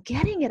like, I'm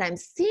getting it, I'm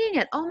seeing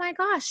it, oh my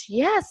gosh,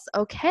 yes,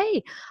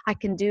 okay, I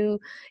can do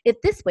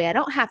it this way, I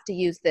don't have to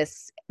use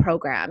this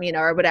program,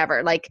 or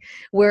whatever, like,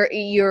 where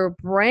your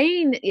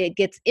brain, it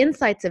gets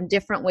insights of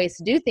different ways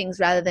to do things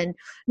rather than,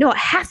 no, it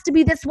has to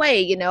be this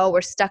way.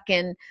 We're stuck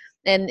in,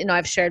 and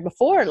I've shared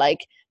before,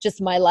 like,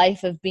 just my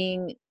life of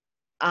being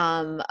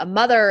a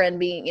mother and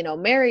being,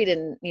 married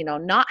and,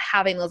 not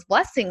having those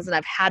blessings. And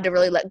I've had to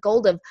really let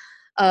go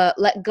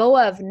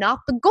of not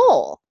the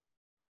goal,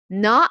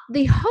 not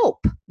the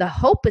hope. The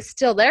hope is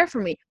still there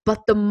for me, but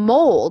the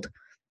mold,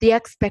 the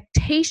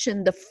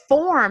expectation, the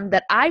form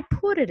that I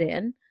put it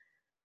in,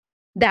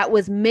 that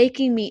was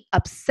making me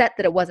upset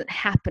that it wasn't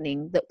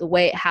happening the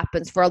way it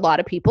happens for a lot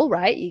of people,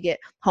 right? You get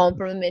home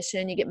from a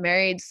mission, you get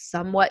married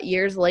somewhat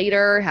years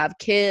later, have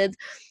kids.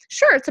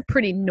 Sure, it's a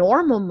pretty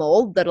normal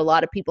mold that a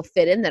lot of people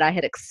fit in, that I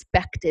had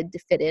expected to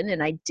fit in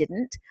and I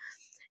didn't.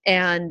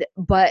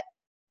 But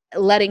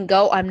letting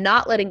go, I'm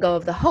not letting go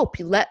of the hope.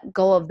 You let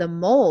go of the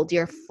mold,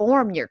 your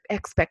form, your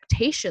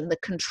expectation, the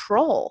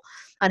control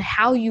on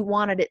how you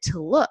wanted it to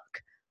look.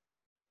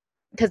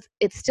 Because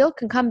it still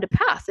can come to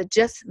pass. It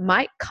just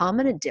might come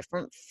in a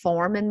different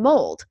form and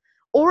mold,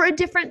 or a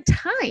different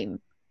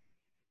time.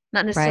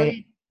 Not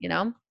necessarily,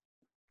 right.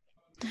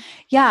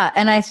 Yeah.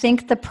 And I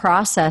think the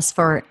process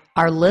for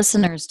our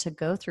listeners to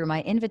go through,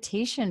 my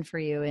invitation for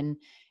you and,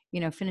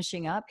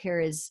 finishing up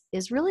here is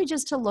really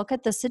just to look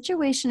at the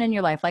situation in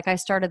your life. Like I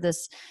started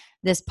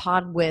this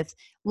pod with,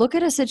 look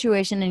at a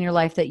situation in your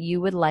life that you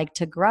would like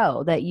to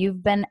grow, that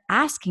you've been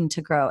asking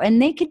to grow.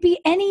 And they could be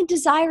any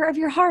desire of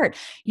your heart.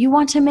 You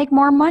want to make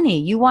more money.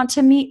 You want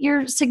to meet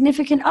your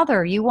significant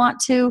other. You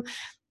want to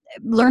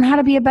learn how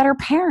to be a better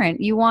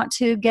parent. You want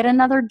to get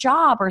another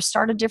job or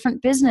start a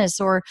different business,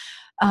 or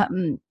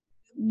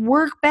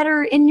work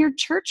better in your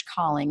church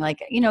calling.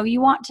 Like,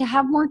 you want to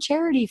have more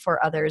charity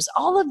for others.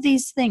 All of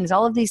these things,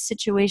 all of these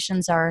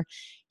situations are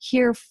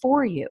here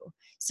for you.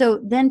 So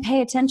then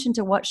pay attention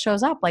to what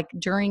shows up, like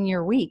during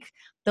your week,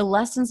 the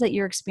lessons that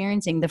you're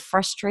experiencing, the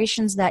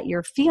frustrations that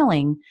you're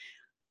feeling.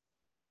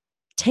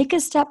 Take a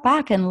step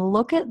back and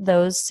look at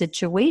those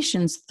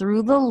situations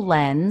through the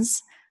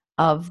lens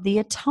of the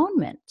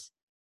atonement.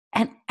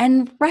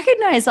 And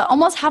recognize,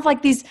 almost have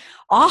like these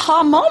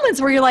aha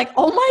moments where you're like,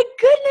 oh my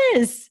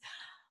goodness,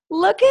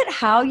 look at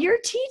how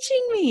you're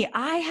teaching me.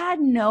 I had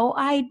no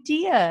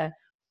idea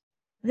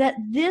that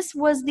this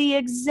was the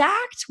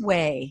exact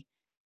way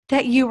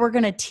that you were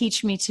going to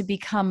teach me to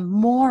become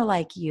more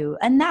like you.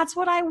 And that's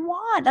what I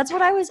want. That's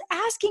what I was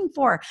asking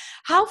for.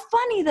 How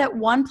funny that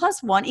 1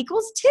 + 1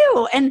 =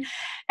 2. And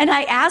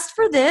I asked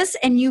for this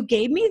and you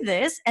gave me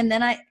this. And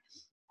then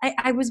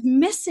I was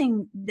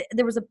missing,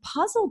 there was a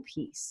puzzle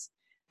piece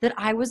that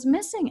I was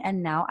missing.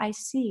 And now I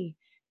see.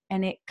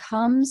 And it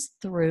comes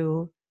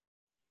through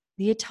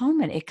the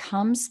atonement. It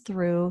comes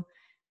through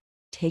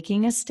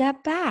taking a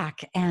step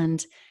back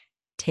and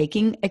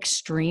taking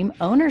extreme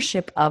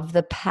ownership of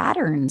the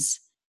patterns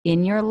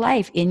in your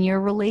life, in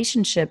your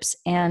relationships,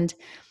 and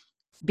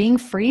being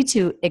free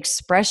to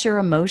express your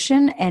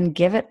emotion and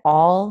give it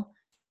all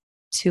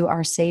to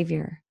our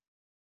Savior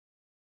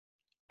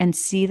and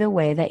see the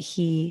way that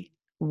He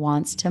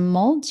wants to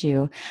mold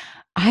you.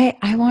 I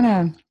want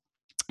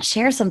to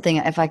share something,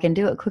 if I can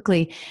do it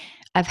quickly.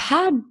 I've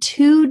had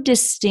 2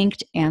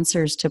 distinct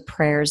answers to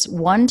prayers.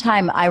 One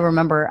time I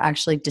remember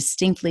actually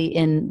distinctly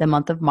in the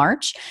month of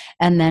March.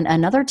 And then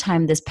another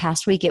time this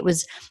past week, it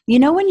was,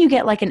 when you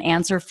get like an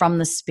answer from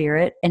the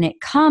Spirit and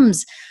it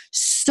comes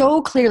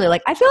so clearly,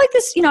 like I feel like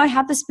this, I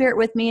have the Spirit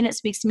with me and it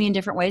speaks to me in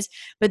different ways,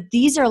 but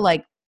these are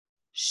like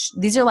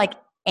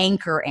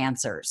anchor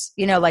answers,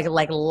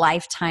 like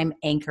lifetime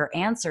anchor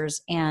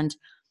answers. And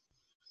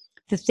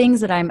the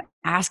things that I'm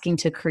asking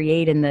to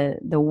create and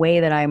the way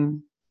that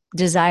I'm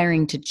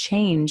desiring to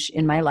change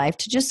in my life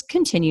to just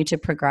continue to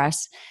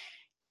progress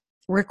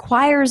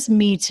requires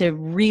me to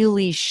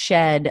really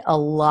shed a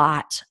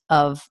lot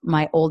of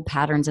my old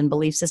patterns and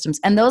belief systems.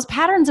 And those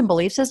patterns and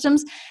belief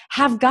systems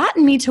have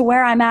gotten me to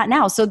where I'm at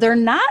now. So they're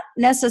not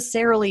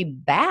necessarily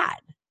bad,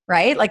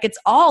 right? Like it's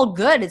all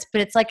good.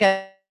 But it's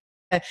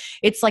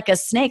like a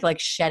snake, like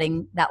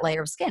shedding that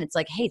layer of skin. It's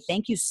like, hey,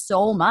 thank you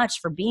so much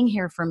for being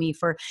here for me,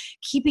 for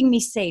keeping me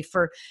safe,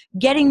 for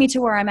getting me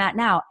to where I'm at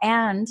now.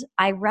 And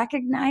I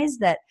recognize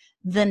that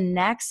the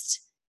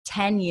next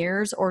 10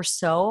 years or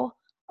so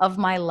of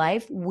my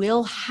life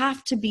will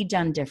have to be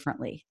done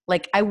differently.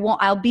 Like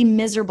I'll be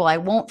miserable. I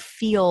won't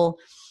feel,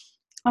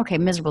 okay,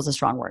 miserable is a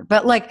strong word,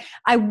 but like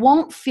I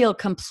won't feel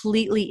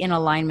completely in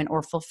alignment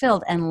or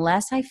fulfilled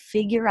unless I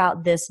figure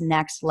out this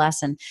next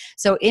lesson.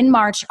 So in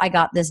March, I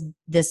got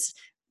this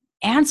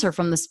answer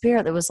from the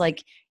Spirit that was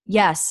like,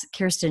 yes,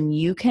 Kirsten,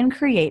 you can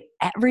create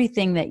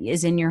everything that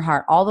is in your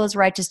heart, all those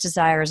righteous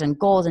desires and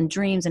goals and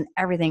dreams and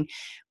everything,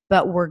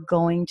 but we're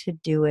going to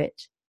do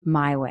it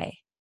my way.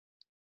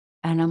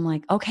 And I'm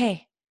like,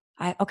 okay.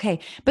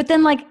 But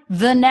then like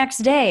the next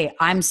day,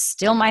 I'm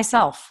still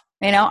myself.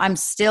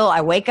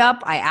 I wake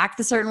up, I act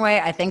a certain way,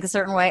 I think a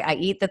certain way, I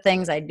eat the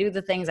things, I do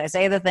the things, I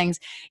say the things,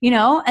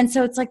 and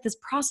so it's like this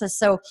process.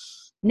 So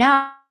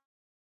now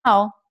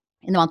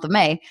in the month of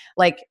May,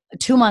 like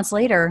 2 months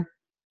later,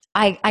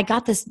 I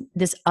got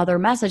this other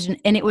message,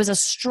 and it was a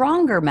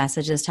stronger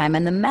message this time.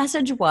 And the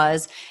message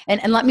was,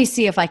 and let me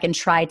see if I can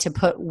try to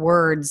put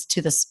words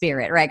to the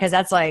spirit, right? Because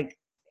that's like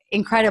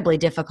incredibly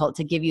difficult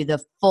to give you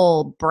the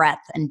full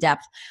breadth and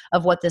depth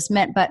of what this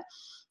meant. But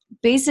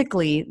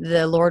basically,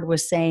 the Lord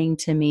was saying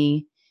to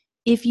me,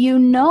 if you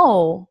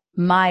know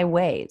my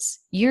ways,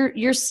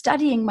 you're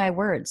studying my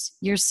words,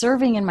 you're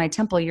serving in my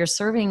temple, you're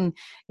serving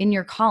in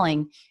your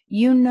calling,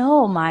 you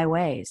know my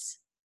ways.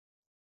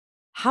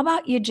 How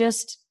about you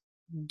just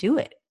do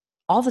it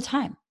all the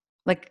time?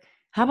 Like,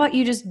 how about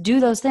you just do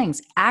those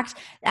things?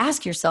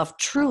 Ask yourself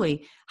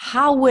truly,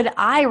 how would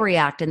I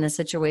react in this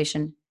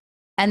situation?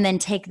 And then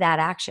take that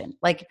action.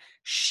 Like,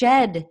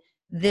 shed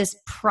this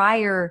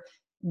prior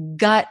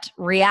gut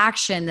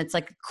reaction that's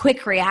like a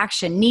quick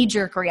reaction, knee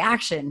jerk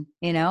reaction,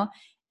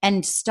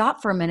 and stop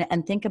for a minute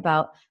and think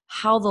about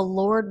how the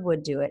Lord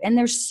would do it. And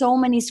there's so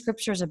many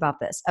scriptures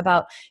about this,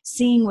 about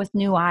seeing with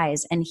new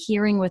eyes and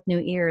hearing with new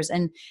ears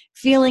and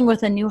feeling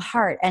with a new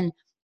heart. And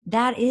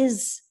that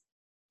is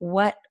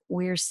what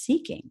we're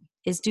seeking,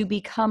 is to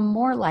become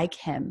more like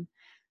him.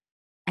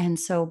 And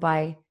so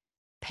by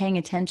paying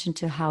attention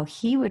to how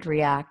he would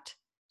react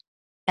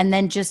and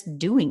then just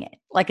doing it,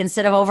 like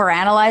instead of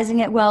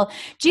overanalyzing it, well,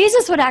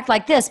 Jesus would act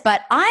like this,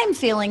 but I'm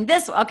feeling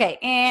this. Okay.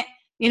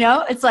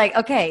 It's like,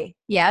 okay,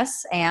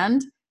 yes.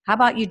 And how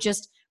about you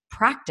just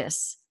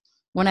practice?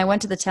 When I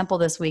went to the temple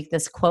this week,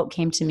 this quote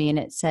came to me and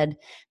it said,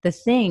 the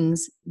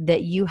things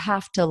that you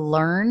have to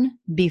learn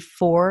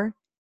before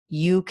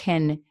you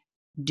can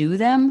do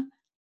them,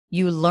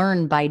 you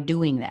learn by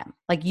doing them.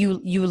 Like you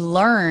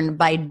learn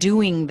by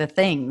doing the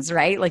things,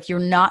 right? Like you're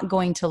not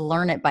going to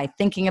learn it by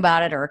thinking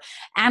about it or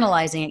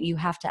analyzing it. You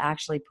have to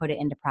actually put it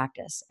into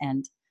practice.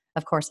 And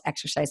of course,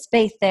 exercise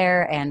faith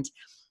there and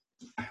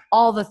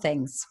all the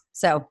things.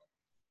 So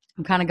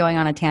I'm kind of going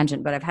on a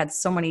tangent, but I've had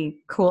so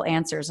many cool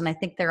answers, and I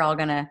think they're all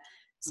going to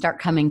start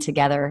coming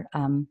together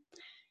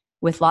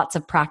with lots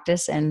of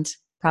practice and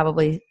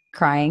probably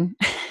crying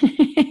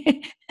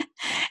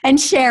and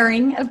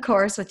sharing, of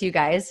course, with you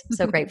guys. I'm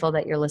so grateful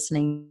that you're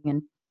listening,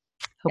 and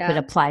hope it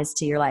applies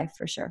to your life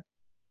for sure.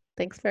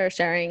 Thanks for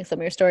sharing some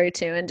of your story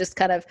too. And just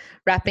kind of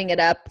wrapping it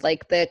up,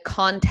 like the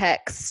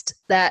context,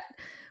 that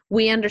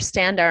we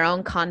understand our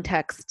own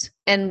context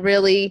and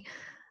really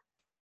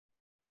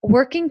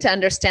working to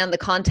understand the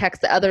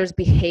context that others'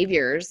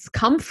 behaviors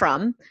come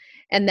from,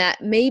 and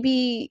that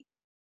maybe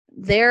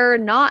they're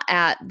not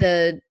at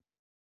the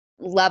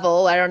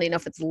level. I don't even know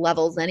if it's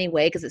levels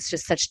anyway, because it's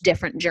just such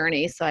different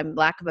journeys. So I'm,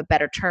 lack of a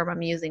better term,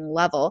 I'm using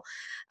level.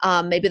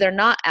 Maybe they're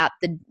not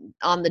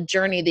on the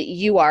journey that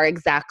you are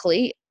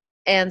exactly.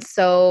 And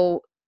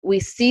so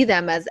we see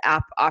them as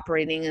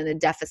operating in a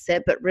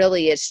deficit, but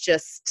really it's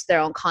just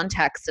their own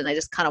context. And I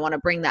just kind of want to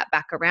bring that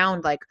back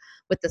around, like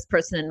with this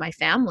person in my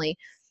family.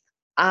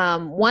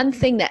 One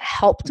thing that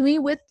helped me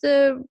with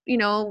the,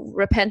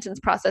 repentance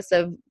process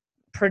of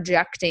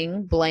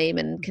projecting blame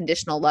and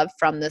conditional love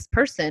from this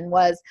person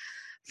was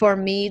for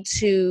me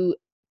to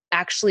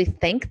actually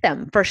thank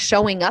them for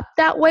showing up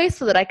that way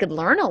so that I could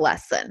learn a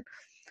lesson.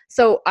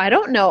 So I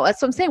don't know. That's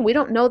what I'm saying. We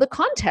don't know the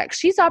context.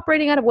 She's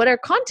operating out of whatever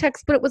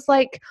context, but it was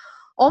like,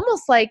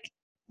 almost like,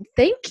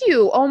 thank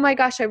you. Oh my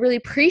gosh, I really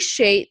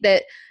appreciate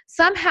that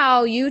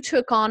somehow you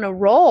took on a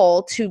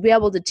role to be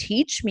able to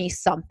teach me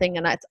something.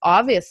 And that's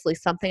obviously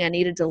something I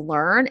needed to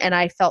learn. And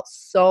I felt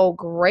so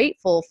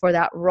grateful for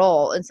that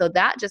role. And so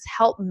that just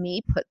helped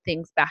me put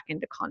things back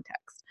into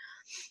context.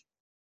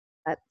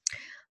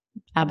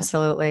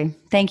 Absolutely.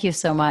 Thank you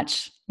so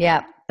much.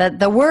 Yeah.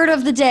 The word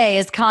of the day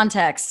is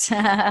context.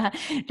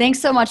 Thanks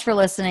so much for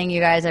listening, you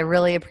guys. I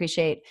really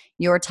appreciate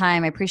your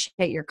time. I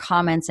appreciate your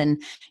comments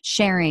and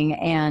sharing.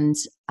 And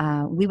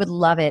we would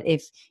love it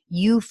if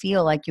you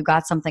feel like you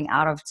got something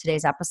out of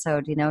today's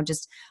episode.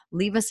 Just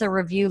leave us a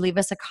review, leave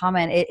us a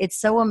comment.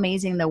 It's so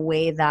amazing the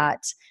way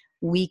that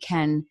we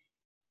can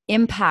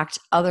impact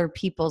other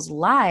people's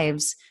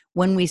lives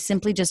when we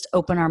simply just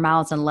open our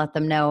mouths and let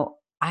them know,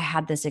 I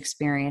had this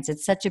experience.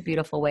 It's such a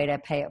beautiful way to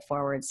pay it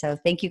forward. So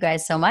thank you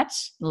guys so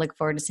much. Look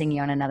forward to seeing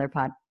you on another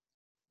pod.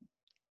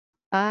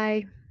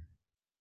 Bye.